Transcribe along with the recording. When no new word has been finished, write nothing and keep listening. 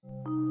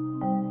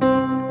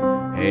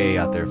Hey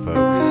out there,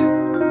 folks.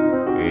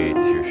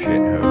 It's your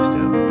shit host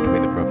of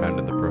Between the Profound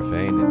and the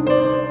Profane, and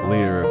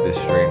leader of this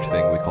strange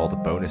thing we call the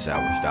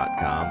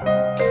bonushours.com.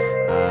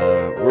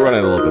 We're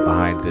running a little bit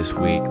behind this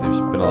week. There's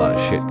been a lot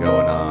of shit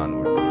going on.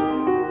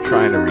 We're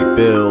trying to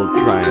rebuild,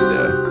 trying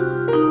to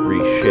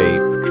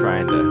reshape,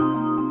 trying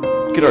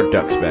to get our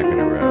ducks back in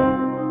a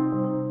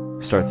row.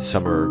 Start the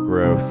summer of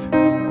growth,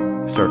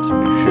 start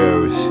some new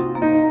shows.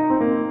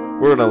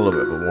 We're running a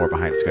little bit more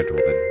behind schedule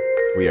than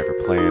we ever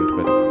planned,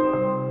 but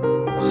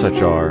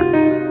such are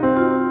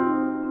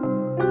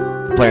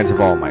the plans of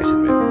all mice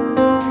and men.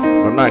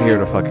 But I'm not here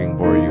to fucking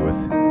bore you with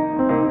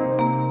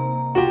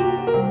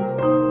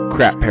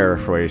crap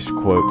paraphrased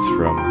quotes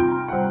from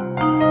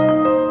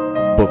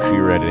books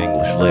you read in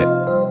English Lit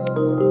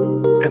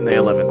in the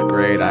 11th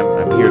grade.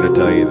 I'm here to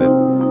tell you that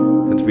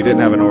since we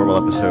didn't have a normal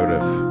episode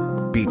of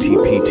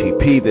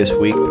BTPTP this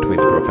week, Between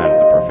the Profound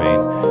and the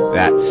Profane,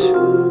 that's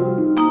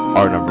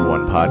our number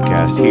one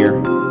podcast here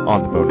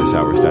on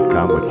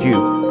thebonushours.com, which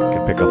you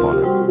can pick up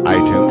on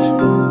iTunes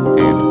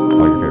and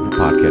all your favorite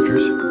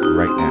podcatchers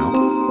right now.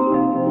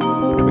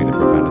 Between the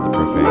Profound and the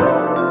Profane,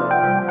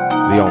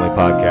 the only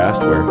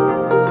podcast where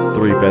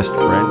three best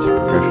friends and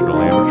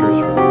professional amateurs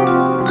from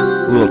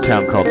a little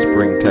town called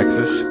Spring,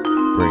 Texas,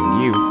 bring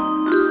you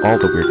all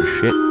the weirdest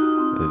shit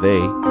they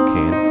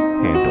can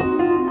handle.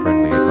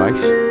 Friendly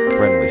advice,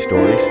 friendly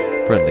stories,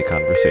 friendly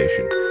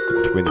conversation.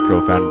 So Between the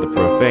Profound and the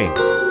Profane,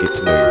 get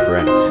to know your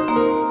friends.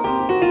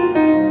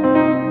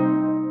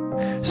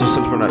 So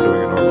since we're not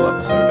doing a normal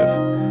episode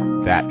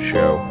of that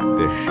show,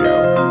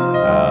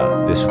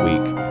 this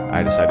week,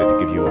 I decided to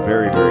give you a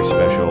very, very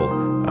special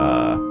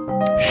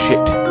shit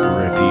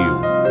review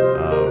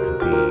of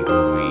the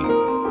movie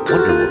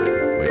Wonder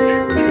Woman, which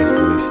was just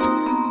released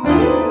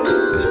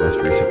this most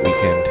recent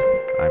weekend.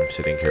 I'm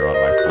sitting here on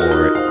my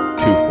floor at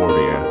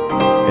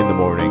 2:40 in the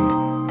morning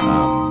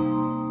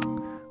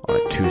on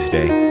a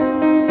Tuesday.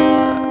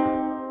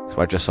 So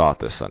I just saw it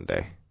this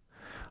Sunday.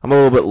 I'm a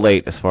little bit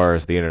late as far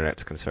as the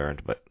internet's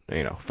concerned, but,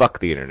 you know, fuck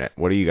the internet.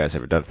 What have you guys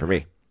ever done for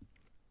me?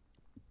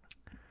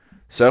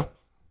 So,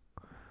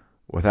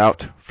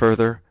 without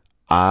further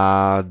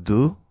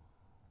ado,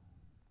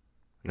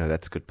 no,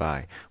 that's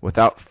goodbye.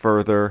 Without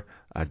further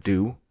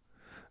ado,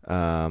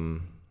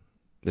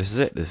 this is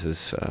it. This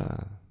is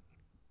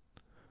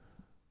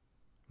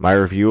my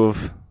review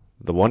of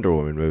the Wonder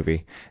Woman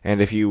movie.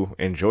 And if you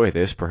enjoy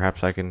this,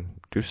 perhaps I can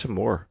do some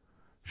more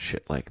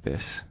shit like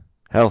this.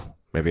 Hell,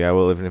 maybe I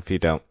will even if you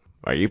don't.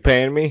 Are you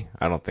paying me?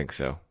 I don't think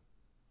so.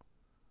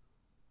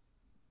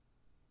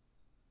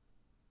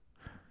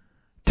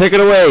 Take it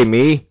away,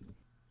 me.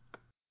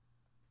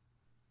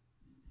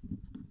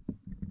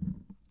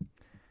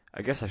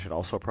 I guess I should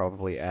also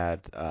probably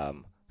add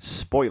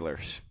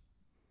spoilers.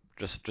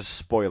 Just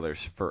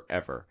spoilers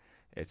forever.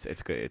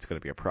 It's good. It's going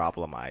to be a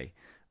problem. I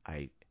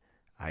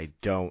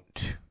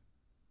don't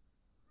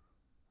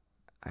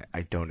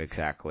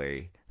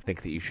exactly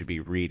think that you should be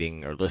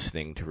reading or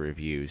listening to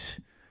reviews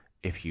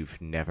if you've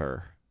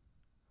never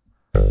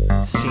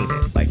seen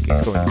it. Like,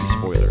 it's going to be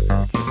spoiler.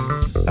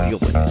 Just deal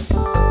with it.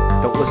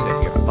 Don't listen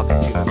if you haven't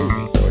fucking seen the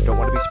movie or don't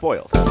want to be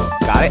spoiled.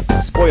 Got it?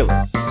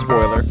 Spoiler.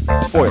 Spoiler.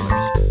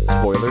 Spoilers.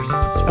 Spoilers.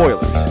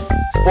 Spoilers.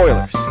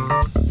 Spoilers.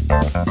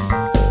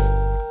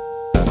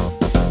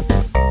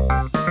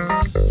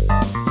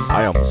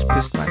 I almost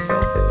pissed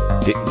myself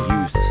and didn't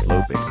use the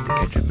slow bits to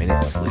catch a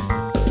minute's sleep.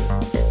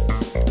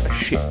 A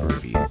shit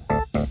review.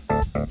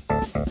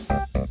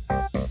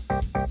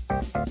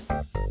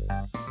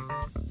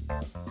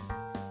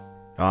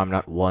 I'm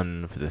not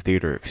one for the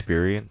theater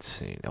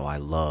experience. You know, I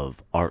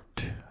love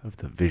art of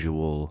the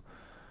visual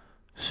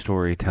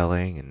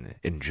storytelling and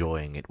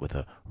enjoying it with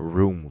a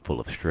room full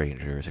of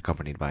strangers,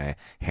 accompanied by a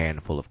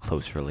handful of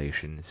close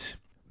relations,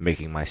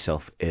 making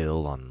myself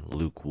ill on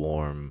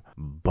lukewarm,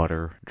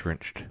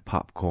 butter-drenched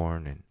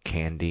popcorn and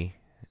candy.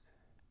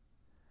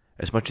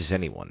 As much as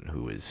anyone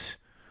who is,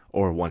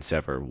 or once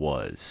ever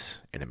was,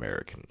 an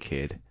American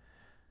kid.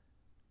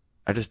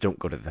 I just don't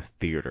go to the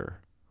theater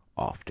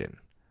often.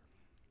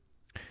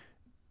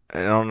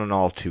 And on an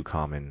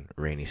all-too-common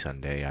rainy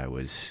Sunday, I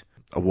was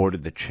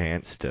awarded the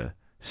chance to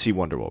see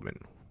Wonder Woman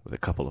with a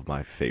couple of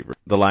my favorites.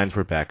 The lines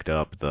were backed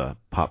up, the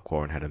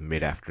popcorn had a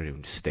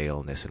mid-afternoon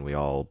staleness, and we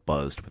all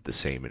buzzed with the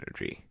same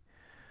energy.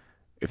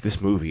 If this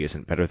movie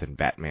isn't better than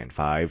Batman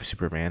 5,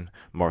 Superman,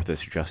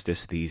 Martha's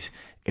Justice, these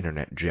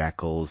internet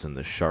jackals and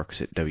the sharks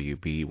at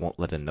WB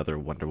won't let another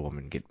Wonder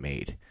Woman get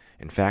made.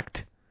 In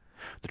fact,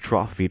 the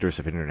trough feeders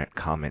of internet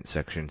comment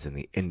sections and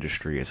the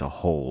industry as a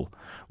whole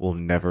will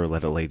never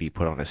let a lady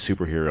put on a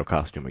superhero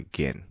costume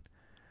again.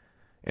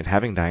 And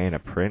having Diana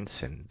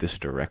Prince and this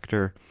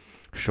director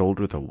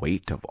shoulder the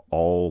weight of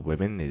all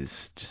women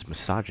is just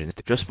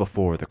misogynistic. Just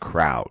before the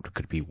crowd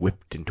could be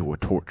whipped into a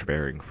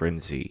torch-bearing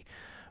frenzy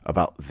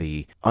about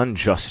the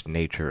unjust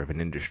nature of an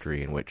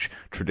industry in which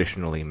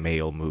traditionally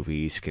male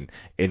movies can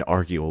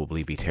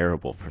inarguably be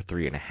terrible for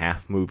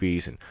 3.5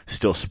 movies and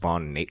still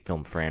spawn an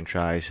 8-film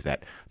franchise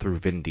that, through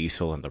Vin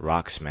Diesel and The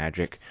Rock's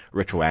magic,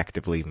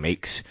 retroactively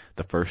makes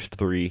the first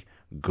 3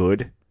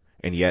 good,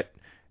 and yet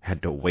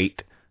had to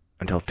wait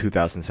until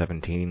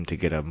 2017 to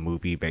get a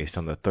movie based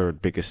on the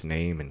third biggest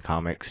name in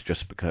comics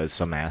just because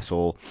some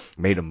asshole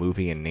made a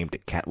movie and named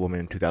it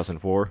Catwoman in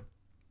 2004,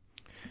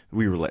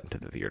 we were let into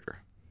the theater.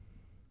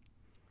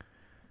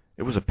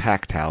 It was a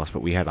packed house,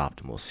 but we had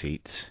optimal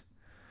seats.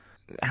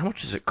 How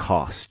much does it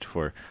cost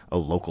for a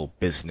local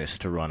business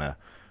to run a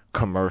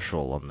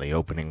commercial on the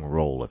opening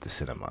roll at the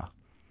cinema?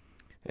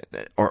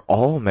 Are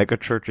all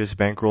megachurches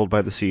bankrolled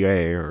by the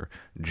CIA, or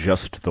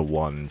just the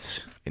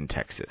ones in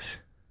Texas?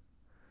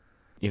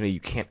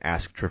 You can't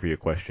ask trivia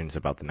questions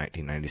about the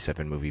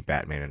 1997 movie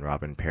Batman and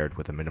Robin paired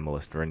with a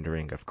minimalist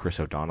rendering of Chris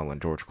O'Donnell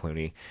and George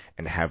Clooney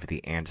and have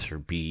the answer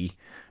be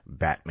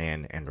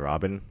Batman and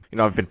Robin.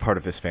 I've been part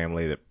of this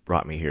family that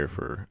brought me here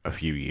for a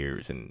few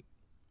years, and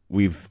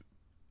we've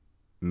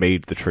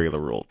made the trailer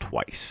roll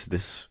twice.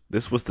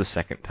 This was the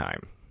second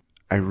time.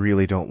 I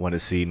really don't want to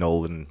see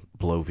Nolan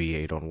blow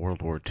V8 on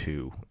World War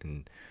II,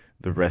 and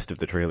the rest of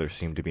the trailers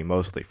seem to be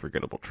mostly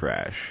forgettable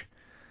trash.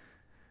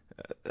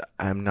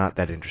 I'm not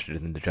that interested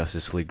in the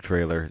Justice League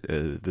trailer.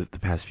 The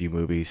past few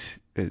movies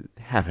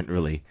haven't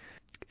really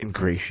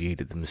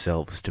ingratiated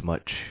themselves to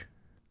much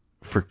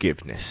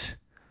forgiveness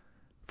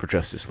for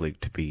Justice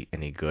League to be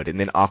any good. And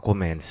then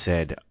Aquaman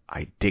said,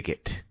 "I dig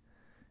it,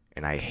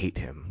 and I hate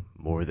him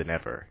more than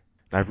ever."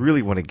 I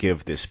really want to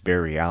give this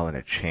Barry Allen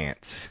a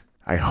chance.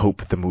 I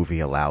hope the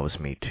movie allows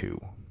me to.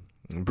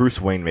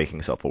 Bruce Wayne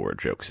making self-aware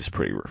jokes is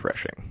pretty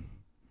refreshing.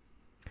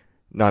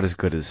 Not as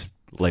good as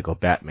Lego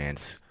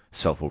Batman's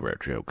self-aware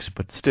jokes,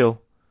 but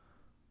still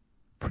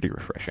pretty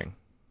refreshing.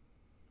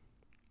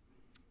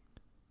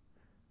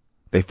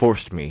 They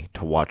forced me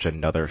to watch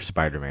another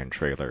Spider-Man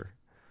trailer.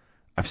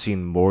 I've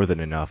seen more than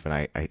enough, and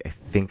I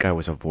think I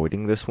was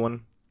avoiding this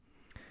one.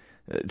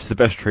 It's the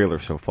best trailer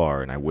so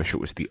far, and I wish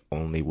it was the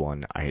only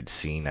one I had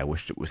seen. I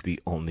wish it was the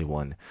only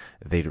one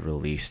they'd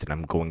released, and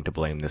I'm going to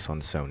blame this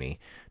on Sony,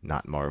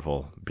 not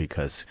Marvel,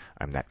 because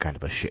I'm that kind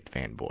of a shit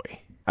fanboy.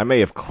 I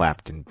may have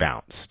clapped and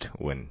bounced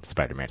when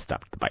Spider-Man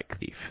stopped the bike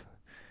thief.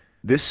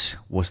 This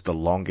was the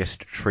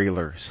longest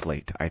trailer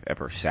slate I've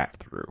ever sat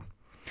through.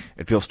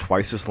 It feels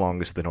twice as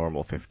long as the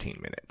normal 15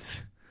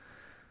 minutes.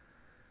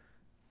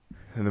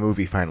 And the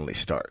movie finally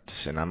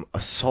starts, and I'm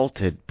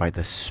assaulted by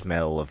the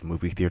smell of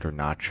movie theater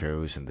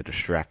nachos and the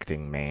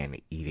distracting man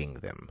eating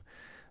them.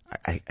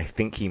 I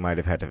think he might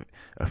have had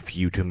a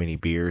few too many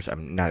beers.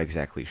 I'm not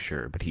exactly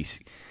sure, but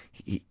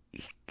he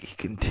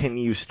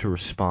continues to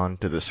respond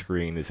to the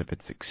screen as if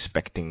it's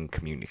expecting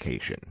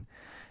communication,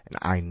 and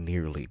I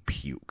nearly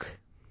puke.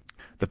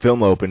 The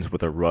film opens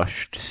with a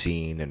rushed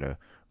scene in a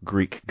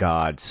Greek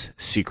god's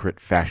secret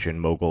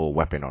fashion mogul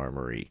weapon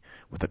armory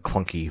with a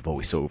clunky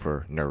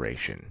voiceover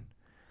narration.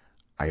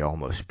 I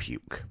almost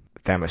puke.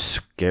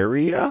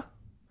 Themyscira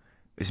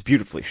is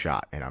beautifully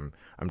shot, and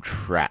I'm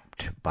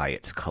trapped by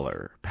its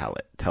color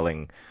palette,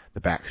 telling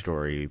the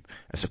backstory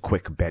as a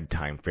quick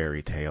bedtime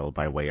fairy tale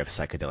by way of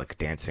psychedelic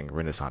dancing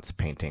Renaissance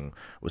painting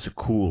was a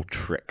cool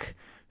trick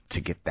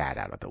to get that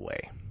out of the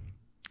way.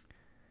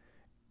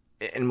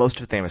 And most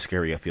of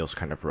Themyscira feels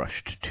kind of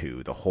rushed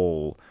too. The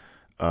whole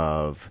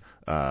of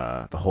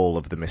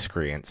the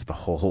miscreants, the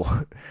whole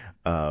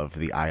of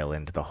the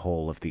island, the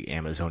whole of the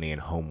Amazonian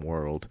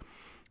homeworld.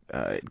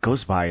 It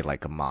goes by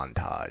like a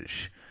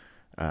montage.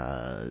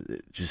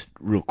 Just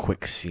real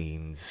quick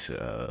scenes.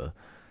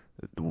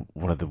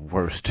 One of the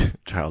worst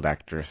child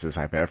actresses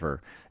I've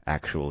ever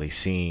actually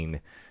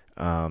seen.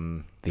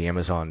 The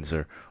Amazons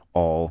are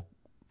all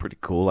pretty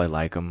cool. I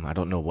like them. I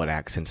don't know what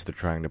accents they're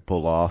trying to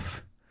pull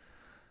off.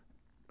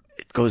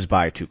 It goes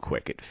by too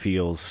quick. It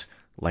feels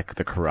like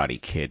the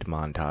Karate Kid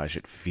montage.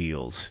 It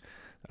feels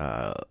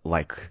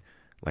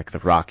like the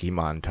Rocky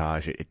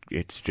montage.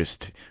 It's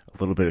just a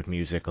little bit of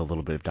music, a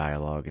little bit of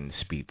dialogue, and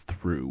speed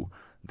through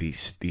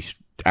these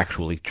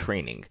actually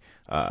training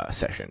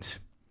sessions.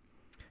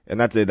 And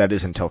that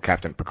is until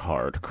Captain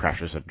Picard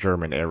crashes a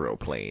German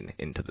aeroplane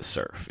into the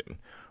surf, and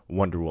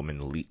Wonder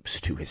Woman leaps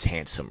to his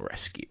handsome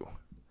rescue.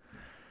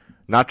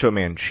 Nacho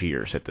Man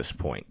cheers at this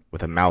point,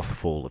 with a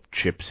mouthful of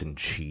chips and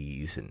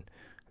cheese and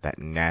that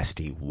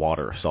nasty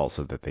water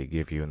salsa that they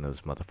give you in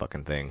those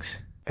motherfucking things.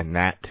 And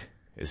that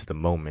is the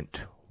moment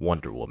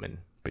Wonder Woman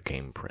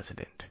became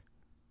president.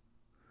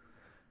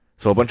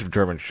 So a bunch of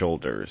German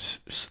soldiers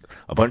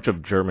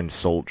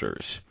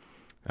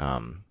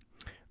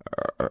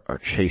are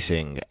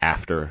chasing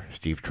after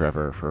Steve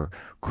Trevor for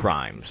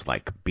crimes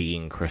like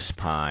being Chris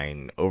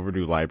Pine,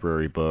 overdue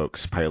library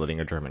books, piloting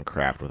a German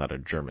craft without a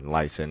German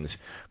license,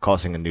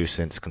 causing a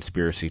nuisance,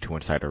 conspiracy to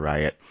incite a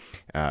riot,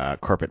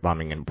 carpet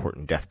bombing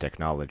important death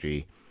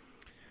technology.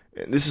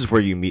 This is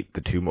where you meet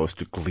the two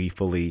most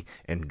gleefully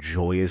and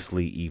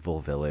joyously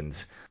evil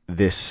villains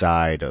this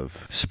side of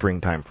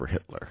Springtime for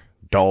Hitler.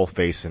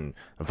 Dollface and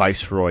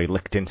Viceroy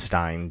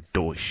Liechtenstein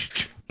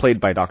Deutsch,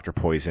 played by Dr.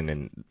 Poison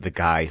and the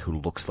guy who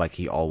looks like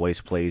he always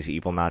plays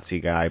evil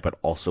Nazi guy, but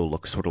also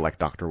looks sort of like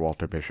Dr.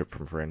 Walter Bishop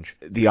from Fringe.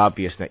 The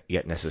obvious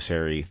yet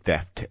necessary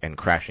theft and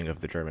crashing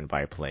of the German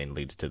biplane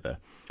leads to the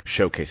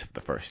showcase of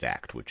the first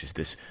act, which is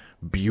this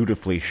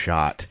beautifully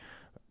shot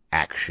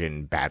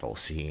action battle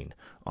scene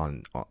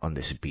on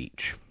this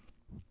beach.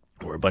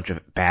 where a bunch of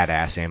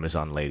badass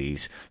Amazon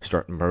ladies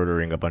start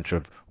murdering a bunch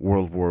of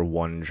World War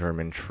I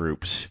German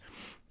troops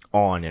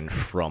on and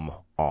from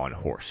on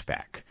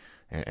horseback.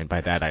 And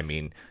by that I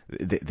mean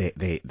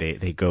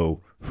they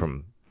go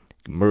from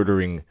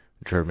murdering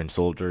German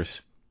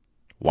soldiers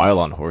while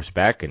on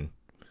horseback and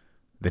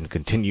then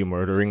continue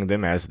murdering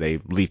them as they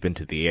leap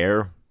into the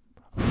air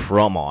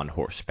from on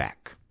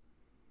horseback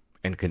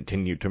and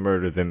continue to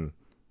murder them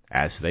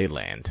as they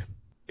land.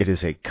 It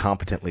is a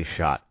competently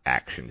shot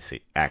action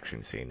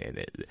scene,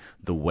 and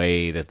the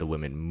way that the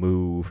women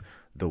move,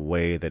 the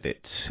way that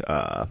it's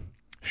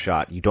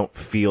shot, you don't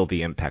feel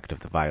the impact of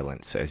the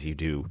violence as you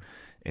do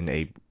in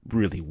a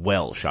really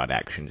well-shot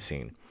action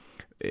scene.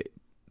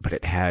 But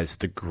it has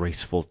the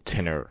graceful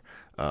tenor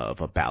of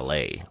a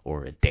ballet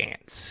or a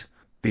dance.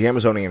 The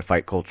Amazonian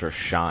fight culture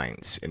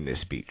shines in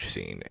this beach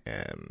scene,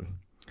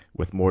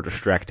 with more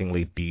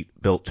distractingly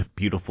built,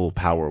 beautiful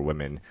power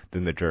women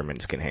than the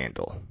Germans can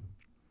handle.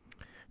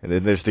 And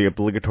then there's the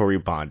obligatory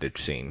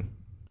bondage scene,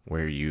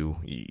 where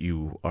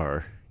you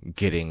are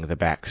getting the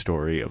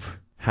backstory of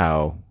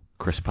how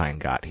Chris Pine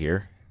got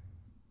here.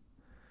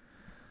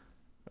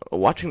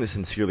 Watching the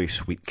sincerely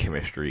sweet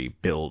chemistry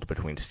build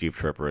between Steve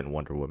Trevor and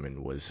Wonder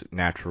Woman was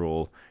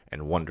natural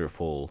and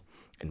wonderful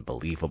and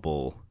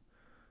believable.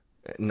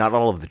 Not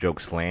all of the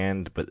jokes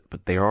land, but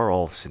they are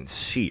all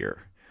sincere.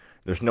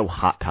 There's no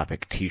Hot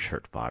Topic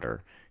t-shirt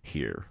fodder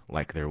here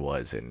like there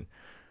was in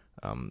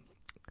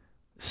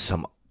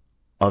some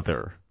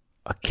other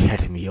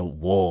Academy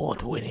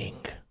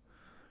Award-winning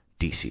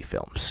DC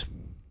films.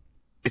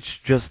 It's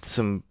just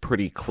some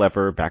pretty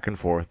clever back and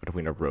forth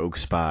between a rogue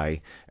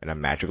spy and a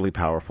magically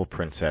powerful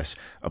princess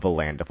of a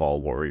land of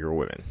all warrior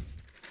women.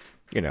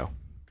 You know,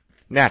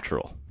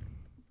 natural.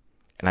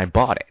 And I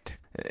bought it.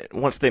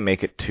 Once they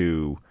make it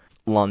to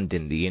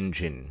London, the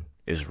engine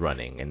is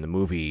running, and the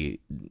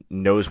movie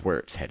knows where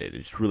it's headed.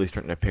 It's really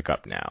starting to pick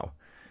up now.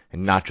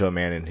 And Nacho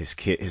Man and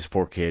his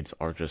 4 kids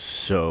are just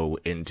so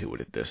into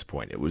it at this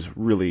point. It was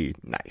really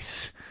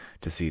nice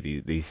to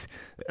see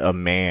a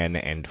man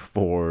and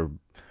 4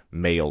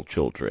 male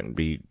children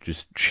be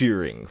just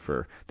cheering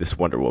for this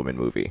Wonder Woman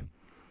movie.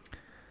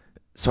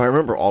 So I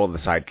remember all of the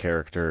side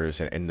characters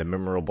and the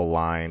memorable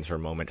lines or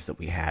moments that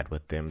we had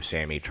with them.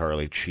 Sammy,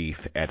 Charlie,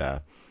 Chief,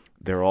 Etta.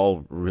 They're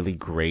all really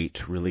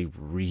great, really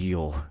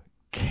real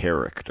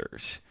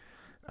characters.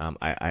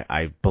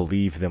 I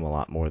believe them a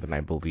lot more than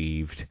I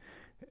believed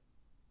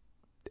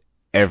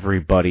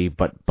everybody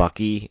but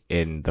Bucky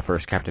in the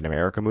first Captain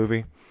America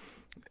movie.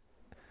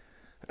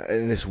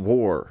 And this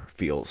war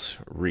feels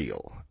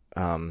real,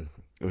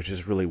 which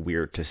is really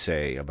weird to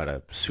say about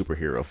a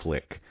superhero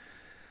flick.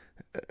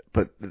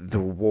 But the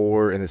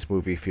war in this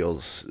movie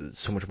feels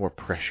so much more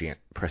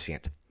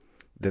prescient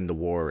than the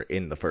war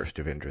in the first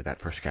Avenger, that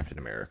first Captain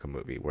America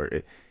movie,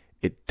 where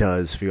it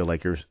does feel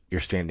like you're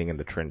standing in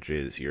the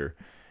trenches, you're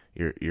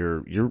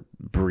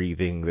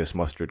breathing this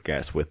mustard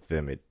gas with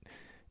them.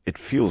 It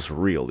feels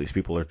real. These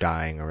people are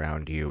dying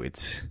around you.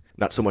 It's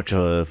not so much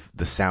of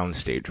the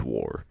soundstage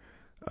war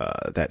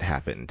that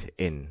happened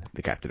in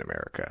the Captain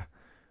America,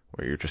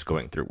 where you're just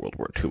going through World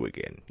War II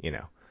again, you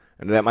know.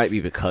 And that might be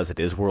because it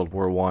is World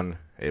War I.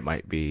 It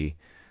might be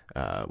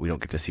we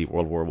don't get to see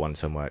World War I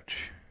so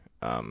much.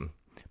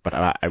 But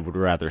I would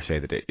rather say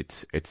that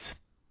it's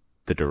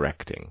the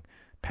directing.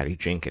 Patty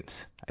Jenkins,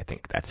 I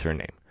think that's her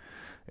name.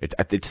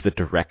 It's the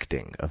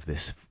directing of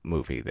this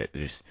movie that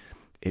just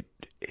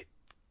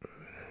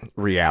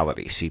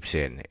reality seeps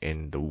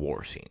in the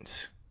war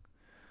scenes.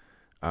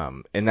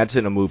 And that's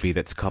in a movie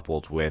that's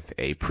coupled with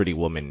a Pretty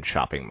Woman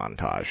shopping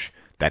montage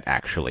that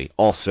actually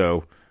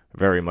also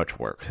very much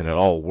works, and it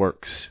all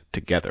works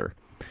together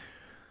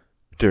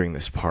during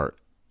this part,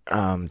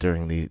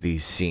 during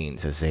these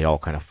scenes as they all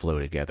kind of flow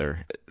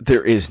together.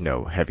 There is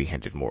no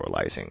heavy-handed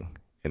moralizing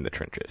in the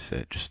trenches.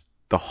 Just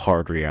the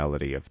hard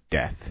reality of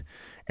death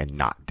and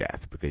not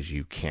death, because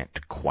you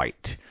can't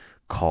quite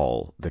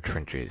call the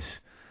trenches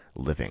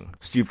living.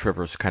 Steve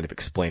Trevor's kind of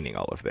explaining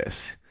all of this.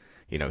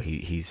 You know,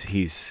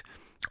 he's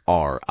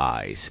our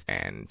eyes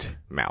and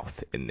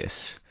mouth in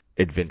this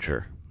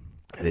adventure,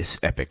 this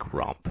epic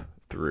romp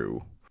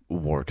through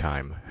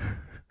wartime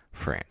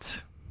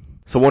France.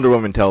 So Wonder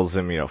Woman tells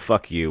him,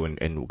 fuck you,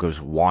 and goes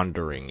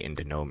wandering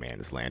into no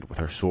man's land with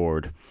her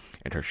sword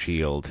and her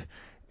shield.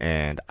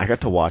 And I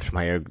got to watch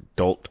my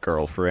adult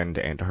girlfriend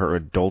and her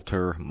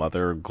adulter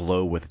mother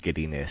glow with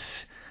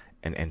giddiness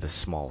and a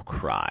small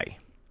cry.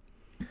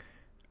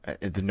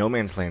 The no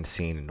man's land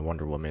scene in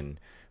Wonder Woman,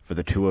 for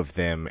the two of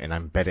them, and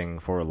I'm betting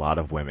for a lot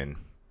of women,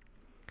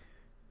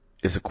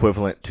 is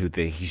equivalent to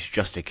the he's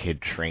just a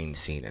kid train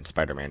scene in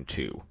Spider-Man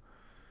 2,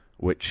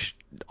 which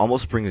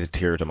almost brings a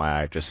tear to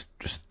my eye just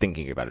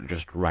thinking about it,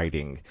 just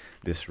writing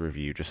this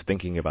review, just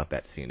thinking about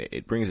that scene.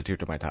 It brings a tear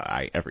to my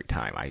eye every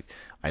time.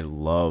 I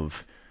love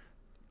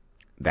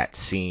that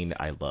scene.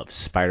 I love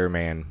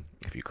Spider-Man,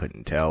 if you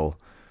couldn't tell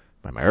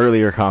by my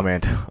earlier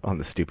comment on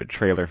the stupid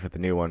trailer for the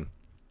new one.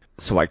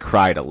 So I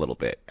cried a little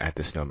bit at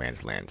this No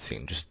Man's Land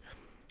scene, just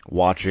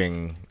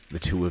watching the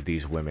two of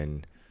these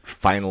women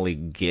finally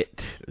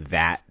get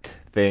that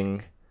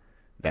thing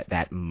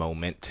that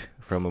moment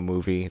from a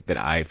movie that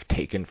I've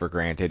taken for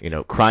granted.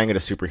 Crying at a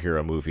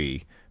superhero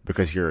movie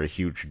because you're a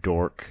huge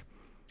dork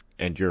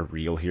and your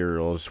real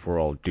heroes were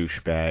all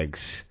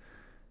douchebags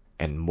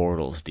and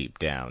mortals deep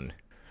down.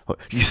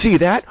 You see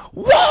that?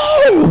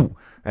 Whoa!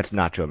 That's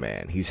Nacho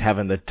Man. He's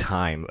having the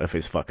time of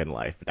his fucking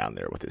life down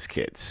there with his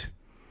kids.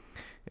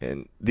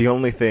 And the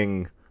only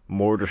thing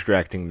more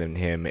distracting than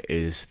him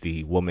is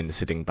the woman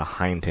sitting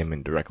behind him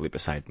and directly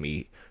beside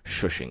me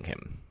shushing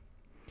him.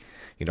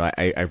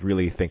 I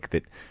really think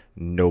that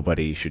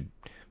nobody should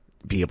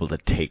be able to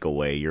take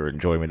away your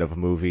enjoyment of a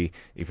movie,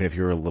 even if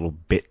you're a little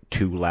bit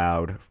too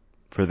loud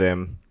for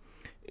them.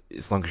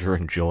 As long as you're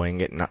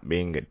enjoying it, not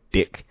being a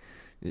dick,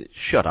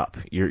 shut up.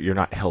 You're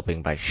not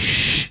helping by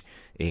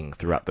shh-ing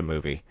throughout the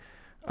movie.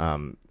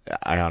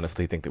 I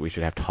honestly think that we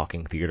should have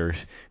talking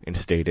theaters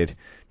instated,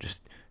 just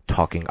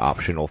talking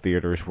optional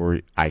theaters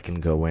where I can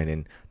go in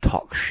and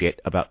talk shit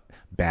about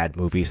bad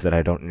movies that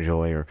I don't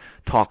enjoy, or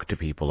talk to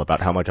people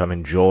about how much I'm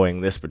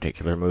enjoying this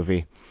particular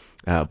movie.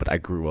 But I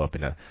grew up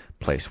in a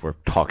place where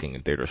talking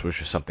in theaters was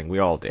just something we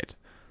all did.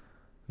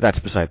 That's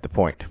beside the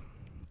point.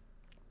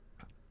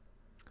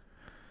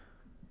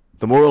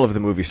 The moral of the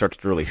movie starts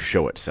to really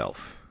show itself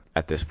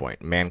at this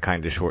point.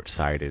 Mankind is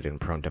short-sighted and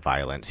prone to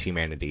violence.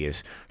 Humanity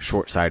is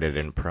short-sighted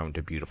and prone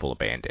to beautiful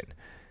abandon.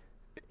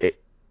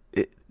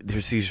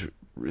 There's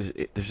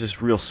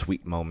this real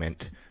sweet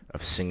moment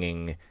of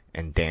singing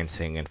and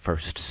dancing and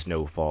first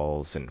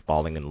snowfalls and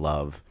falling in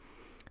love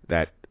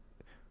that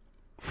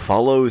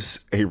follows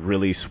a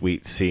really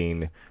sweet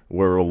scene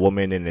where a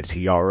woman in a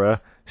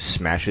tiara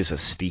smashes a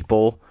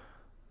steeple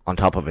on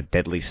top of a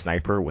deadly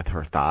sniper with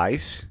her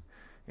thighs.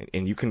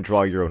 And you can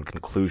draw your own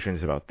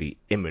conclusions about the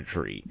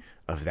imagery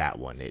of that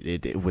one.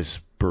 It was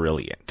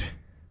brilliant.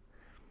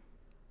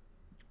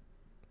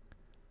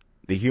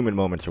 The human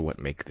moments are what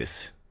make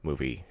this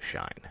movie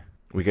shine.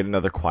 We get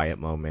another quiet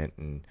moment,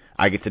 and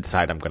I get to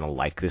decide I'm going to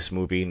like this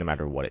movie no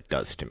matter what it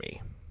does to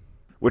me.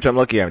 Which I'm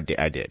lucky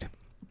I did.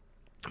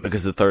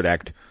 Because the third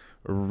act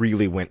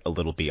really went a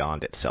little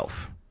beyond itself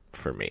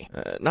for me.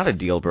 Not a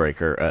deal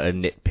breaker, a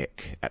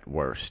nitpick at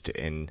worst,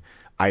 and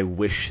I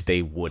wish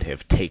they would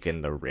have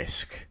taken the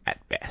risk at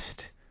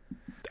best.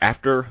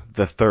 After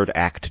the third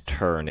act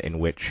turn in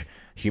which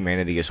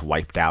humanity is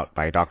wiped out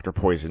by Dr.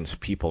 Poison's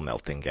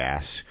people-melting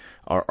gas,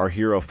 our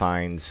hero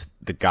finds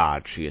the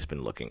god she has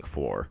been looking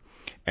for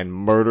and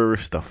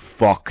murders the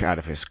fuck out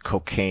of his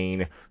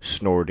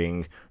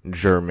cocaine-snorting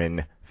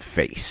German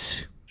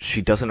face.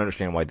 She doesn't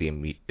understand why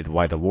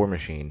the war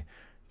machine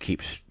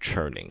keeps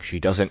churning. She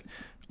doesn't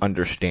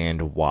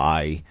understand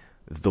why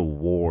the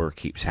war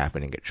keeps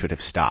happening. It should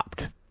have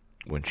stopped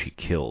when she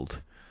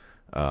killed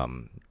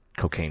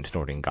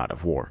cocaine-snorting God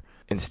of War.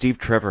 And Steve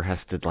Trevor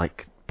has to,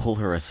 pull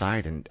her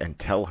aside and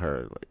tell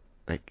her,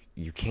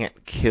 you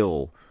can't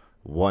kill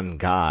one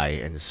guy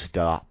and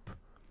stop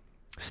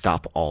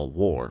all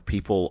war.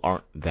 People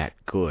aren't that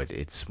good.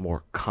 It's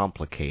more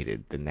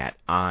complicated than that.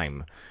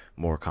 I'm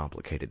more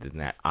complicated than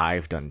that.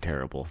 I've done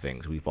terrible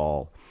things. We've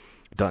all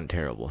done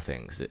terrible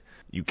things. That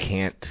you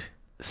can't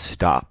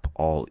stop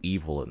all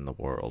evil in the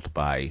world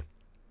by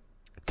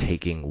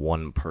taking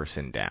one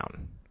person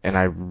down. And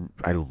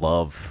I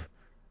love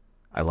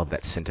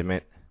that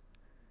sentiment.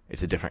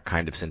 It's a different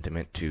kind of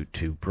sentiment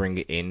to bring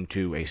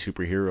into a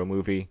superhero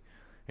movie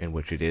in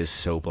which it is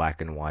so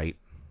black and white.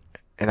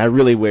 And I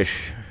really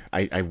wish,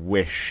 I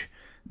wish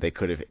they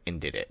could have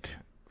ended it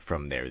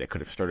from there. They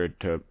could have started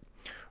to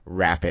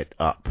wrap it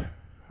up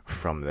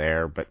from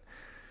there, but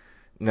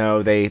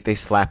no, they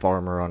slap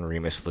armor on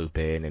Remus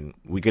Lupin, and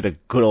we get a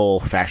good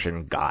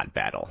old-fashioned god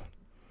battle.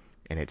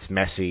 And it's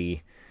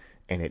messy,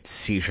 and it's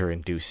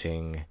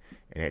seizure-inducing,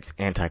 and it's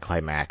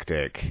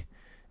anticlimactic,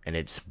 and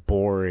it's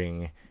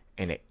boring,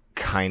 and it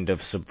kind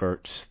of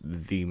subverts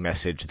the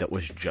message that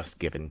was just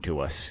given to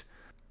us.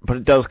 But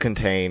it does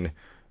contain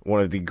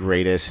one of the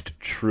greatest,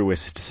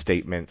 truest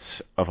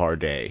statements of our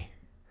day.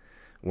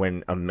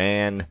 When a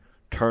man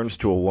turns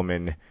to a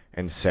woman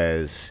and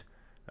says,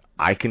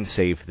 "I can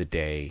save the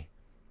day,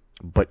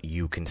 but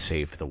you can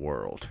save the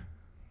world."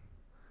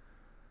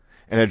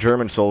 And a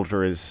German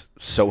soldier is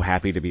so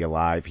happy to be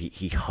alive,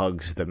 he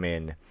hugs the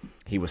men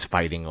he was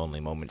fighting only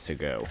moments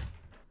ago.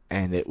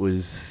 And it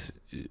was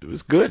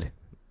good.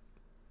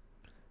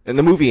 And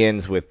the movie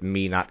ends with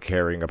me not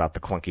caring about the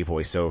clunky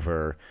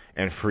voiceover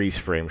and freeze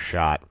frame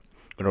shot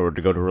in order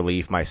to go to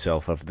relieve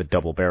myself of the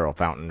double barrel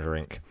fountain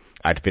drink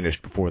I'd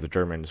finished before the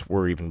Germans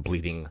were even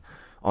bleeding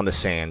on the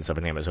sands of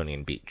an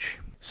Amazonian beach.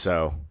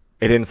 So,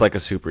 it ends like a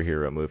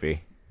superhero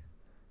movie,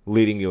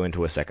 leading you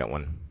into a second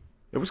one.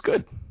 It was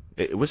good.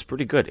 It was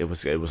pretty good. It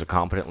was a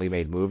competently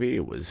made movie.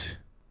 It was...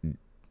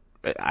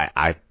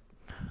 I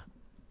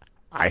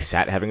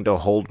sat having to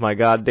hold my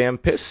goddamn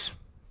piss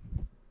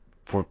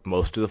for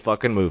most of the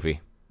fucking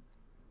movie.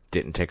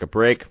 Didn't take a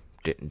break.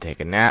 Didn't take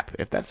a nap.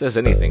 If that says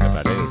anything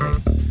about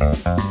anything.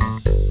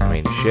 I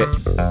mean, shit.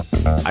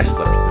 I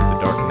slept through the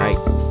Dark Knight.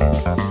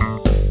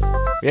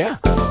 Yeah.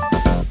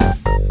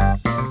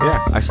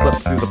 Yeah, I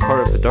slept through the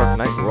part of the Dark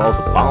Knight where all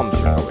the bombs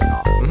are going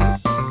off.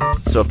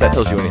 Mm-hmm. So if that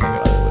tells you anything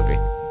about the movie.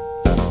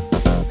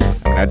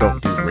 I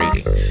don't do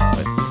ratings,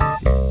 but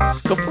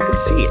just go fucking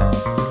see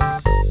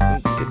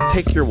it.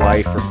 Take your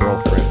wife or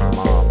girlfriend or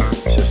mom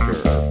or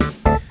sister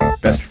or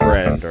best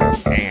friend or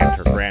aunt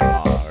or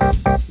grandma or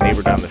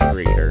neighbor down the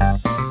street, or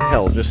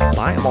hell, just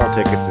buy them all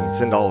tickets and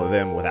send all of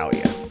them without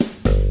you.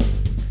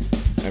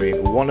 I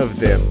mean, one of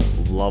them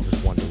loves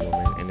Wonder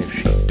Woman, and if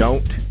she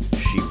don't,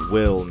 she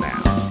will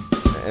now.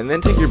 And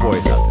then take your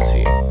boys out to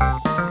see it.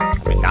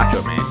 I mean,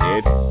 Nacho Man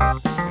did,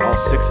 and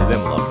all 6 of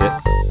them loved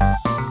it.